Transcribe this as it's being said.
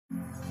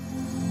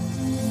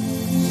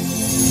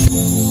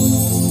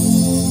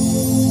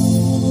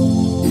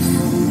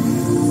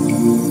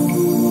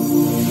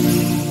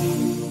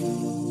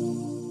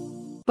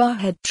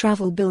BARRHEAD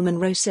Travel Bill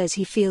Munro says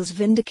he feels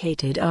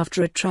vindicated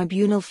after a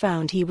tribunal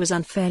found he was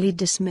unfairly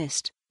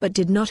dismissed, but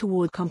did not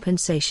award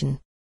compensation.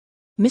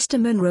 Mr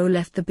Munro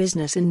left the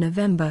business in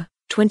November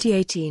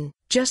 2018,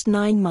 just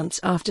 9 months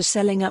after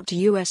selling up to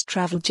US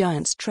travel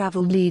giants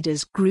Travel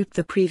Leaders Group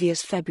the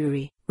previous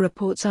February,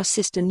 reports our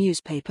sister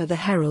newspaper The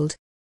Herald.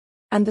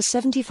 And the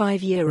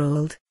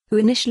 75-year-old, who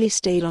initially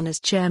stayed on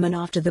as chairman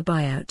after the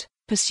buyout,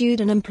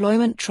 pursued an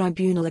employment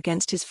tribunal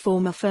against his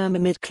former firm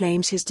amid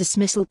claims his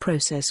dismissal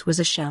process was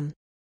a sham.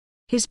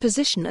 His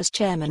position as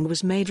chairman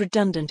was made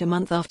redundant a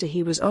month after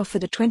he was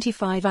offered a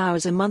 25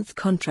 hours a month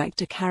contract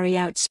to carry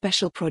out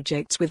special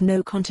projects with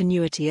no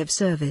continuity of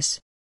service.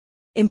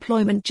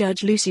 Employment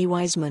Judge Lucy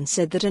Wiseman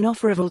said that an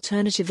offer of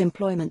alternative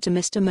employment to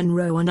Mr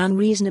Munro on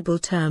unreasonable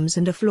terms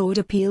and a flawed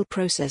appeal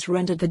process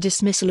rendered the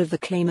dismissal of the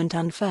claimant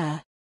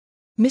unfair.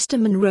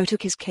 Mr Munro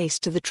took his case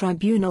to the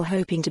tribunal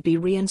hoping to be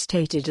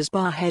reinstated as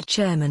BARRHEAD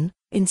chairman,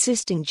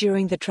 insisting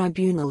during the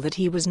tribunal that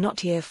he was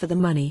not here for the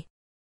money.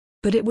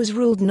 But it was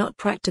ruled not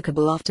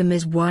practicable after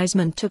Ms.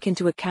 Wiseman took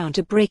into account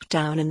a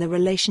breakdown in the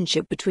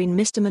relationship between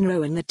Mr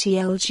Munro and the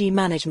TLG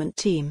management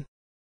team.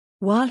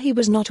 While he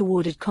was not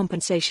awarded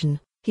compensation,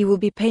 he will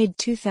be paid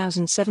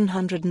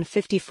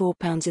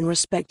 £2,754 in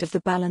respect of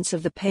the balance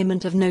of the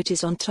payment of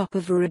notice on top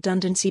of a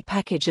redundancy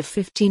package of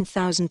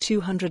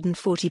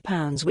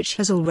 £15,240 which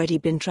has already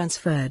been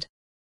transferred.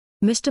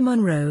 Mr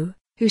Munro,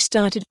 who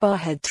started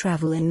BARRHEAD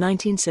Travel in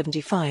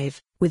 1975,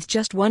 with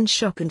just one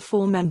shop and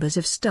 4 members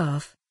of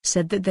staff,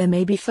 said that there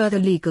may be further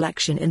legal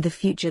action in the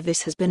future.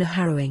 This has been a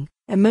harrowing,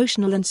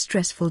 emotional and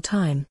stressful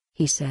time,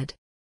 he said.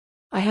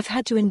 I have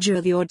had to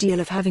endure the ordeal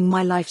of having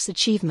my life's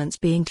achievements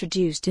being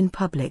traduced in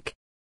public.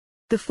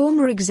 The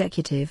former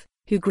executive,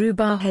 who grew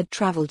BARRHEAD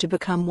Travel to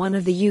become one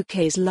of the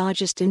UK's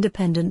largest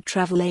independent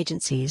travel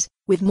agencies,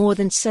 with more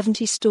than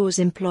 70 stores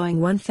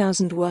employing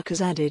 1,000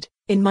 workers added,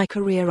 in my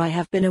career I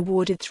have been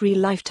awarded 3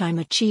 Lifetime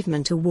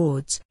Achievement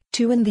Awards,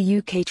 2 in the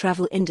UK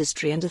travel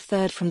industry and a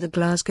 3rd from the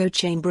Glasgow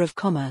Chamber of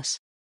Commerce.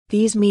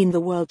 These mean the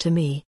world to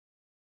me.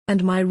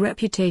 And my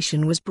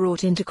reputation was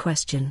brought into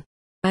question.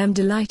 I am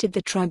delighted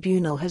the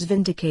tribunal has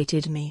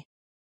vindicated me.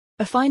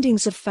 A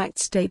findings of fact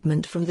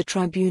statement from the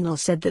tribunal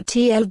said that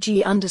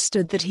TLG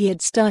understood that he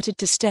had started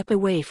to step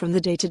away from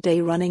the day-to-day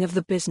running of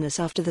the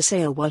business after the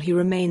sale while he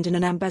remained in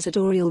an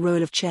ambassadorial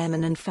role of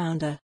chairman and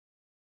founder.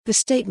 The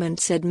statement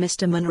said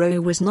Mr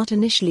Munro was not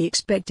initially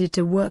expected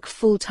to work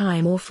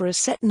full-time or for a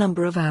set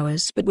number of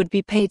hours but would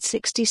be paid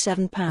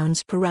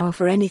 £67 per hour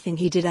for anything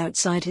he did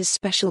outside his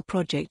special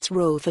projects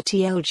role for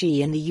TLG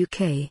in the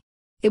UK.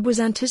 It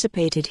was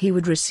anticipated he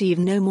would receive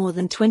no more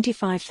than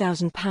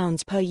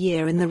 £25,000 per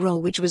year in the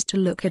role, which was to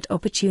look at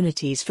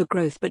opportunities for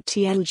growth, but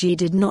TLG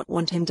did not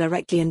want him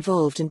directly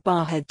involved in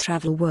BARRHEAD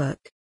Travel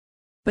work.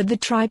 But the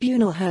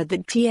tribunal heard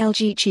that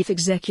TLG chief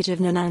executive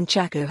Nanan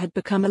Chacko had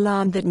become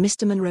alarmed that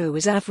Mr Munro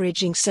was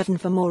averaging 7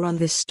 for more. On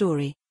this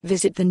story,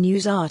 visit the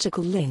news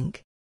article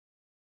link.